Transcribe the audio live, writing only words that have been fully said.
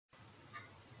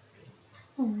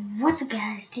What's up,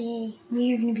 guys? Today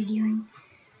we are going to be doing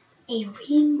a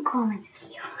reading comments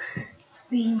video.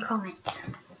 Reading comments.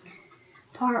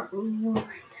 Part 1.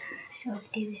 So let's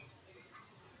do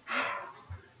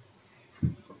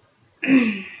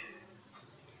this.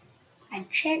 I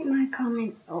check my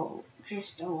comments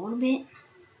just a little bit.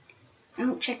 I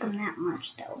don't check them that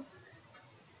much though.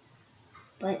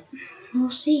 But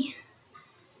we'll see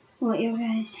what your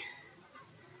guys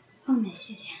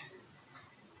commented.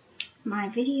 My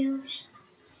videos.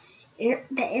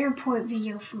 The airport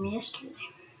video from yesterday.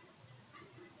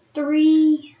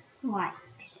 3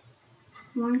 likes.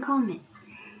 1 comment.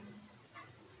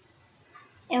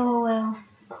 LOL,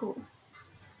 cool.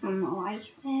 I'm gonna like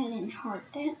that and heart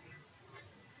that.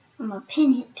 I'm gonna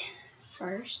pin it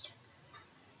first.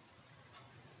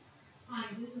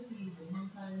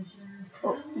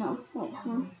 Oh, no, wait,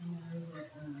 hold on.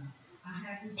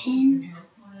 Pin.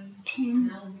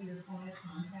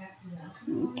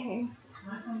 Okay.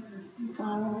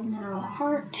 Now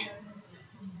heart.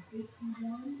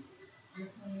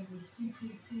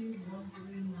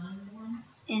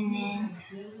 And then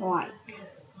like.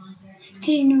 Cause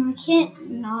you know I can't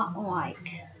not like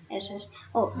SS.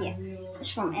 Oh yeah,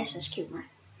 it's from SS Cuber.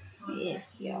 If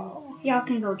y'all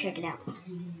can go check it out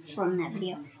from that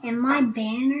video. And my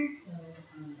banner,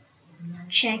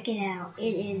 check it out.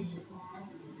 It is.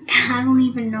 I don't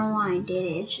even know why I did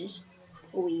it. It's just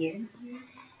weird.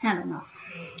 I don't know.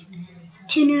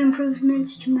 2 new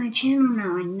improvements to my channel.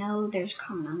 Now I know there's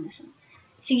comment on this one.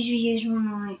 6 videos,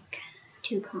 1 like,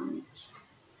 2 comments.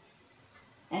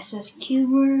 SS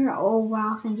Cuber, oh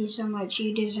wow, thank you so much.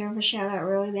 You deserve a shout out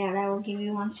really bad. I will give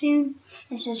you one soon.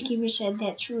 SS Cuber said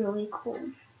that's really cool.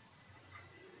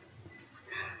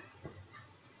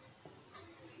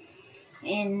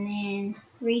 And then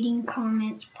reading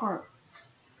comments part.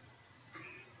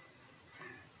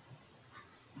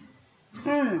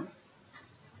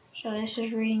 So this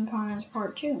is reading comments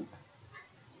part 2.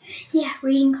 Yeah,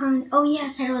 reading comments. Oh yeah, I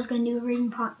said I was going to do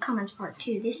reading comments part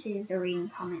 2. This is the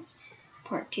reading comments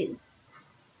part 2.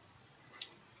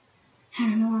 I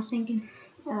don't know what I was thinking.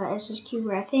 SS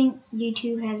Cuber, I think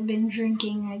YouTube has been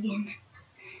drinking again.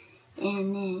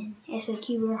 And then SS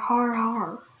Cuber, har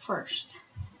har first.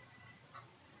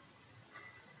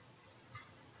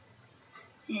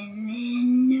 And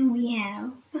then we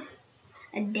have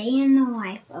a day in the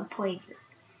life of Playger.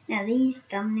 Now these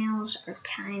thumbnails are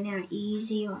kind of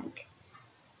easy. Like,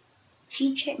 if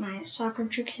you check my soccer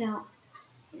tricks out,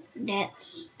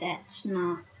 he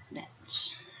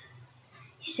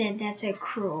said that's a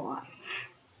cruel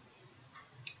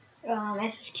life.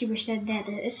 SS Cuber said that.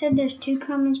 It said there's 2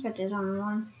 comments, but there's only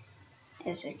 1.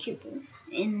 SS Cuber.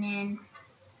 And then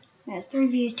that's 3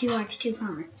 views, 2 likes, 2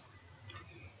 comments.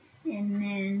 And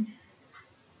then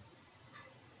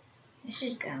this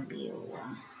is gonna be a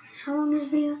while. How long is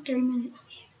the video? 3 minutes.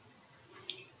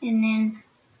 And then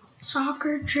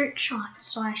soccer trick shot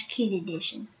 / kid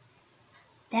edition.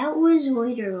 That was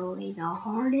literally the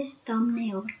hardest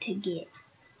thumbnail to get.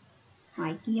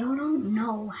 Like, y'all don't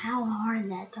know how hard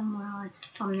that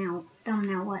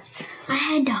thumbnail was. I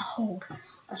had to hold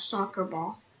a soccer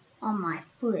ball on my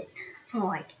foot for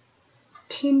like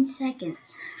 10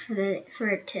 seconds for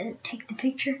it to take the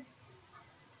picture.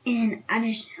 And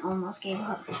I just almost gave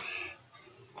up.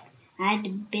 I had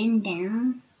to bend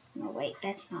down. No, wait,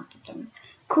 that's not the thumbnail.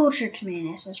 Cool Tricks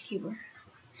Man, SS Cuber.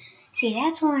 See,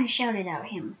 that's why I shouted out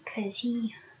him, because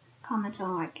he comments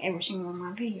on like every single one of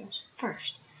my videos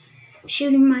first.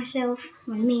 Shooting myself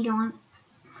with me going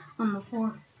on the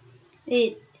floor.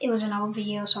 It was an old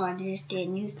video, so I just did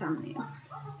a new thumbnail.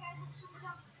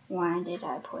 Why did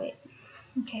I put it?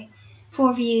 Okay.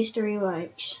 4 views, 3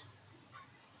 likes.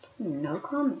 No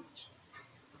comments.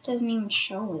 Doesn't even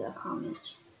show the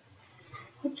comments.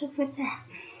 What's up with that?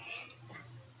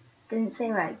 Didn't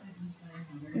say like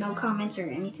no comments or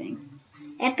anything.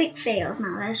 Epic fails.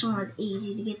 Now this one was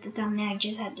easy to get the thumbnail. I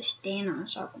just had to stand on a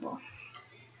soccer ball.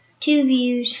 2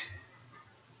 views,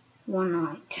 1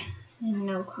 like, and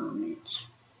no comments.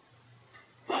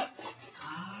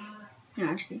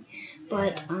 No, just kidding.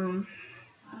 But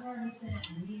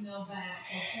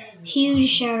huge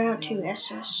shout out to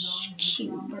SS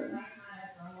Cuber.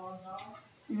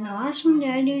 And the last one, did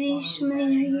I do these? Some of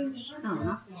these videos? I don't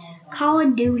know. Call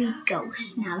of Duty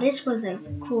Ghosts. Now this was a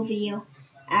cool video.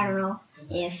 I don't know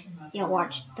if y'all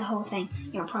watched the whole thing.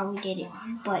 Y'all probably did it.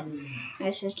 But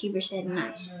SS Cuber said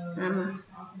nice. I'm gonna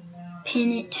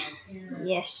pin it.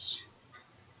 Yes.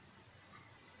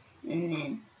 And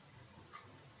then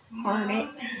heart it.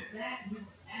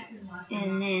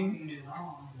 And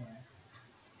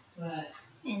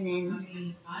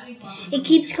then it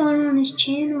keeps going on his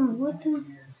channel. What the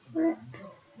frick?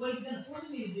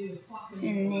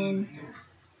 And then,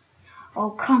 oh,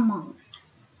 come on.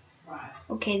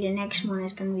 Okay, the next one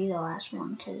is going to be the last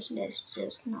one because that's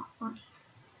just not funny.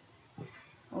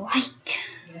 Like,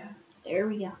 there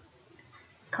we go.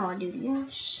 Call of Duty.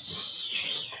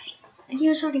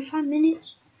 Video's already 5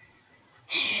 minutes.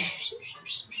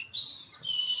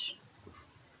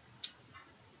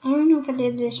 I don't know if I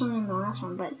did this one in the last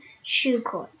one, but shoe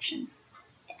collection.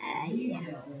 Yeah.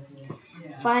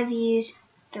 5 views,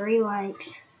 3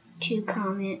 likes, 2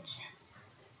 comments.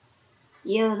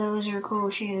 Yo, those are cool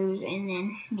shoes. And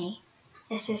then me.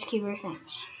 This is Keeper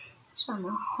Thanks. So I'm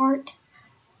a heart.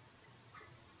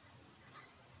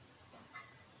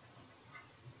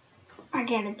 I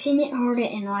gotta pin it, heart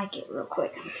it, and like it real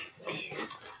quick.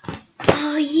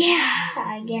 Oh yeah,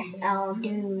 I guess I'll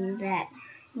do that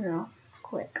real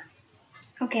quick.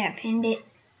 Okay, I pinned it,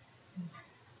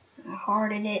 I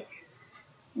hearted it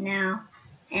now,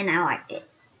 and I liked it.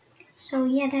 So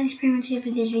yeah, that is pretty much it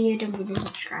for this video. Don't forget to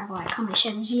subscribe, like, comment,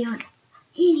 share this video on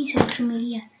any social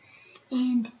media,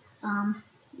 and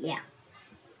yeah,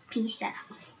 peace out.